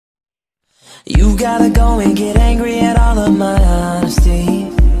You gotta go and get angry at all of my honesty.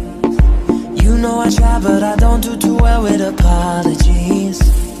 You know I try, but I don't do too well with apologies.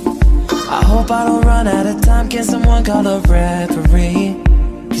 I hope I don't run out of time. Can someone call a referee?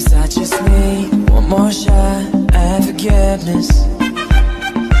 Cause I just need one more shot at forgiveness.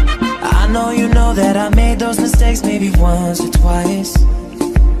 I know you know that I made those mistakes maybe once or twice.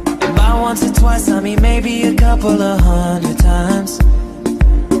 And by once or twice I mean maybe a couple of 100 times.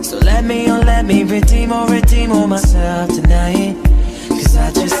 So let me redeem all myself tonight. Cause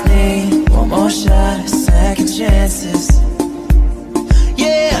I just need one more shot, second chances.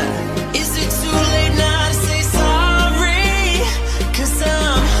 Yeah, is it too late now to say sorry? Cause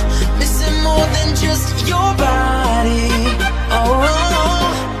I'm missing more than just your body. Oh,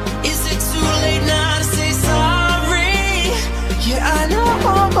 is it too late now to say sorry? Yeah, I know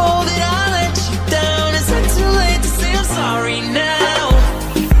that I let you down. Is it too late to say I'm sorry now?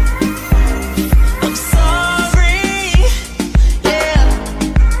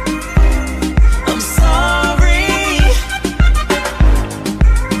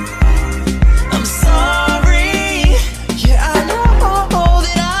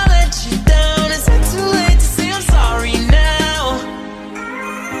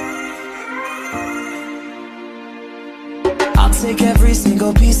 Take every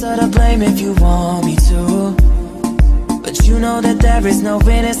single piece of the blame if you want me to, but you know that there is no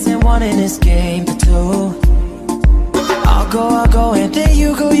innocent one in this game but two. I'll go, and then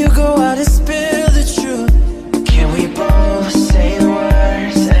you go out and spill the truth. Can we both say the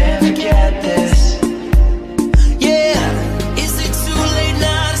words and forget this? Yeah, is it too late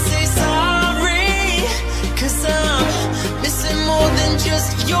now to say sorry? Cause I'm missing more than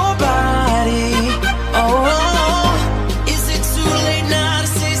just your body. Oh,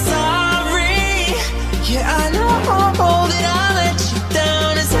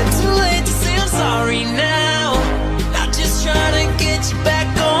 sorry now, I'm just trying to get you back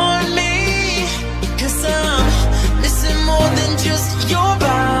on me. Cause I'm missing more than just your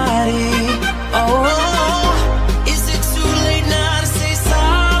body. Oh, is it too late now to say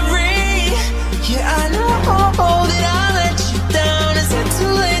sorry? Yeah, I know that I let you down. Is it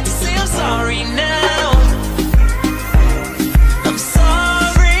too late to say I'm sorry now? I'm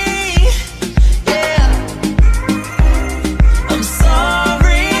sorry, yeah, I'm sorry.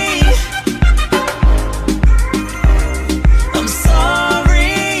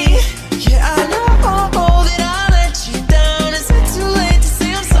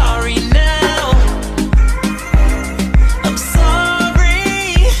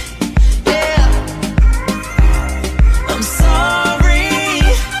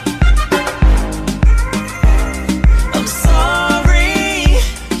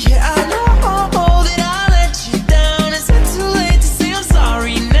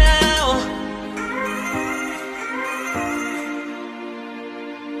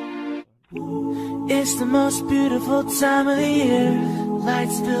 It's the most beautiful time of the year.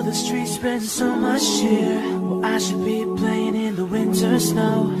 Lights fill the streets, spreading so much cheer. Well, I should be playing in the winter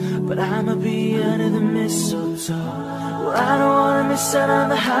snow, but I'ma be under the mistletoe. Well, I don't wanna miss out on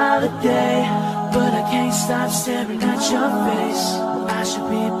the holiday, but I can't stop staring at your face. Well, I should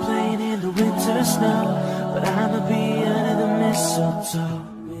be playing in the winter snow, but I'ma be under the mistletoe.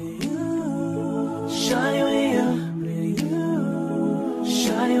 Shawty with you,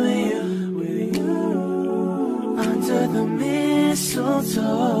 shawty with you, under the mistletoe,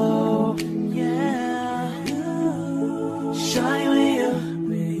 yeah. Shawty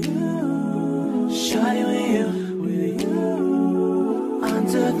with you, shawty with you,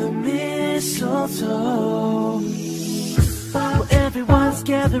 under the mistletoe. Well, everyone's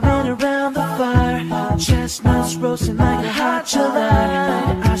gathering around the fire, chestnuts roasting like a hot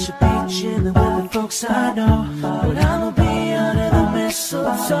July. I should be chilling with the folks I know, but I'ma be under the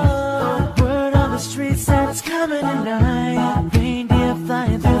mistletoe. Word on the streets that it's coming tonight. Reindeer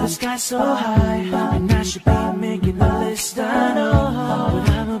flying through the sky so high, and I should be making a list, I know, but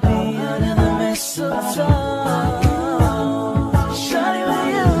I'ma be under the mistletoe. Shawty with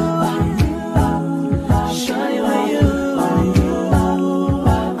you, shawty with you,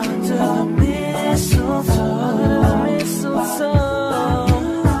 under the mistletoe, mistletoe.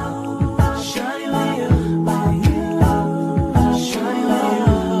 Shawty with you, shawty with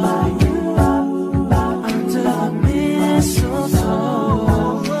you, under the mistletoe.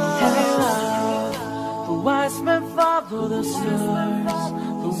 Hey, love, the wise men follow the stars,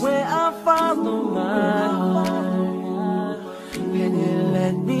 the way I follow my heart, and it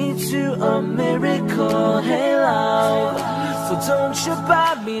led me to a miracle. Hey, love, so don't you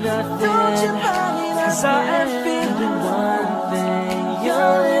buy me nothing, cause I am feeling one thing. Your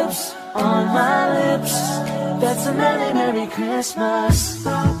lips on my lips. That's a Merry, Merry Christmas.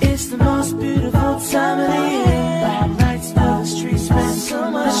 It's the most beautiful time of the year. Lights fill the streets, spend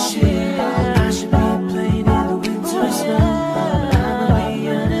so much cheer. I should be playing in the winter snow, but I'ma be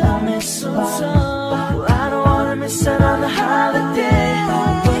under the mistletoe. I don't wanna miss out on the holiday,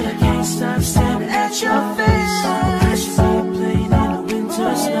 but I can't stop staring at your face. I should be playing in the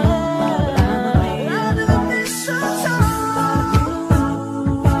winter snow, but I'ma be under the mistletoe.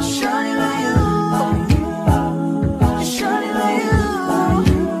 Shawty with you, shawty with you,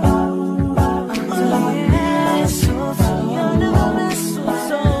 under the mistletoe, under the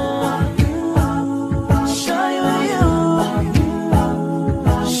mistletoe. Shawty with you,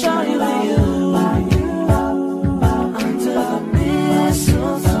 shawty with you, under the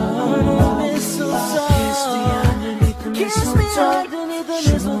mistletoe, mistletoe. Kiss me underneath the mistletoe.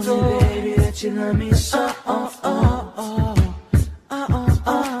 Show me, baby, that you love me so.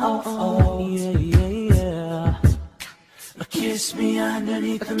 Yeah, yeah, yeah. Kiss me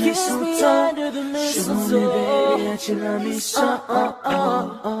underneath the mistletoe. Show me, baby, that you love me so.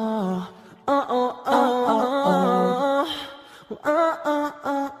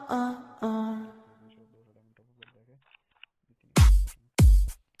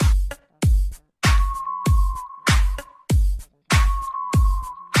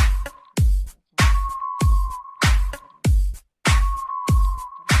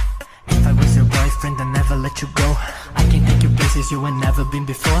 If I was your boyfriend, I'd never let you go. I can take you places you ain't never been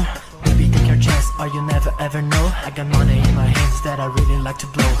before. Maybe take your chance or you never ever know. I got money in my hands that I really like to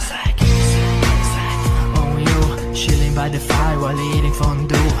blow. On you, chilling by the fire while eating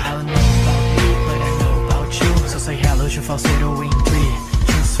fondue. I don't know about me, but I know about you. So say hello to falsetto in 3,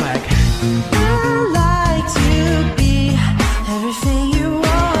 2, swag. I like to be everything you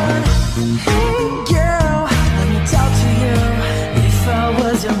want. Hey girl, let me talk to you. If I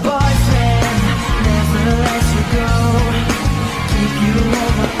was your boyfriend, never let you go. Keep you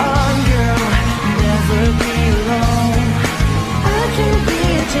on my arm, girl, never be alone. I can be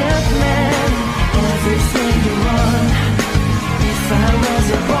a gentleman, everything you want. If I was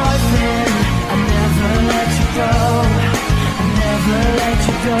your boyfriend, I'd never let you go. I'd never let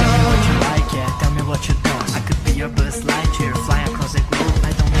you go. What you like, yeah, tell me what you don't. I could be your Buzz Lightyear, fly across the globe.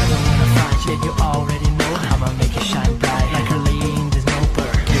 I don't ever wanna fight, yeah, you already know. I'ma make you shine bright, like a lady in the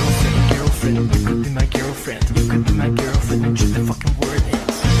snowbird. Girlfriend, girlfriend, you could be my girlfriend. You could be my girlfriend, and just the fucking word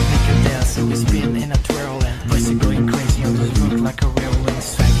is. Make you dance, and we spin in a twirl, and voice is going crazy on this road like a railway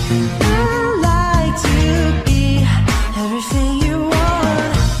swag. I like to be everything you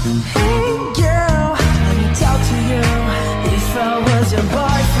want. Hey girl, let me talk to you. If I was your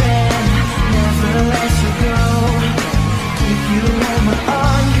boyfriend, never let you go. Keep you on my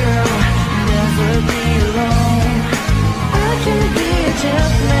arm, girl, never be alone. I can be a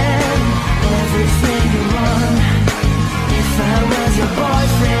gentleman, everything you want. If I was your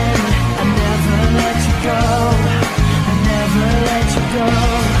boyfriend, I'd never let you go. I'd never let you go.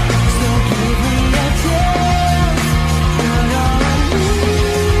 So give me a chance, you're all I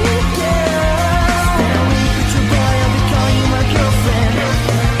need, girl. Spend a week with your boy, I'll be calling you my girlfriend.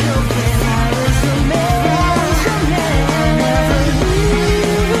 If I was the man, I'd never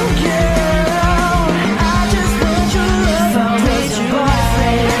leave you, girl. I just want your love. If I was your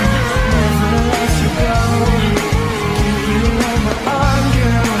boyfriend, never let you go. Keep you on my arm,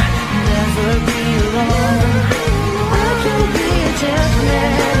 girl, never be alone. I can be a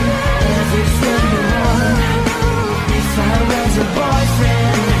gentleman, everything you want. If I was your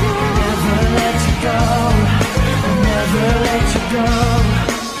boyfriend, never let you go. I'll never let you go.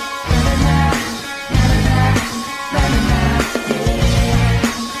 Na-na-na, na-na-na, na-na-na, yeah.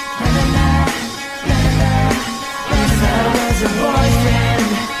 Na-na-na, na-na-na, if I was your boyfriend.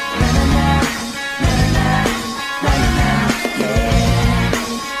 Na-na-na, na-na-na, na-na-na, yeah.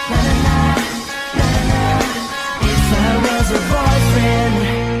 Na-na-na, na-na-na, if I was your boyfriend.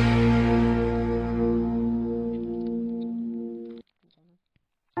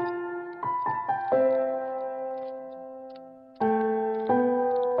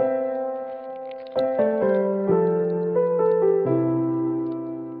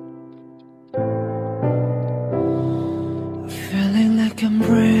 Feeling like I'm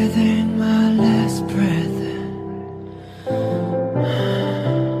breathing my last breath.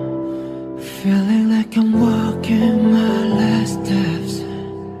 Feeling like I'm walking my last steps.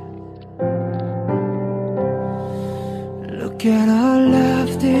 Look at all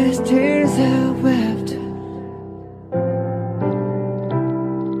of these tears I wept.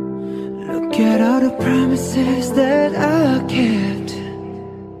 Look at all the promises that I kept.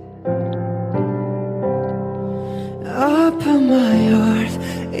 Open my heart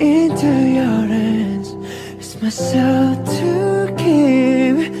in myself to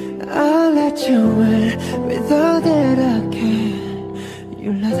keep. I'll let you in with all that I can.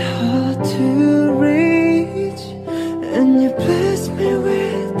 You're not hard to reach, and you bless me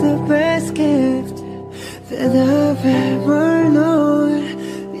with the best gift that I've ever known.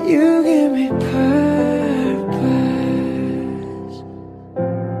 You give me purpose.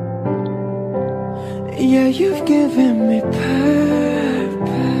 Yeah, you've given me purpose.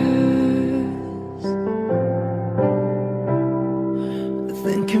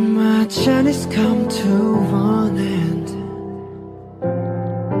 Thinking my journey's come to one end.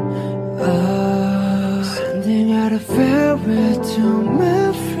 Sending out a farewell to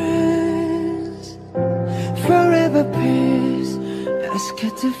my friends. Forever peace. Ask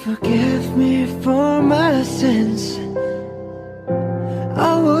her to forgive me for my sins.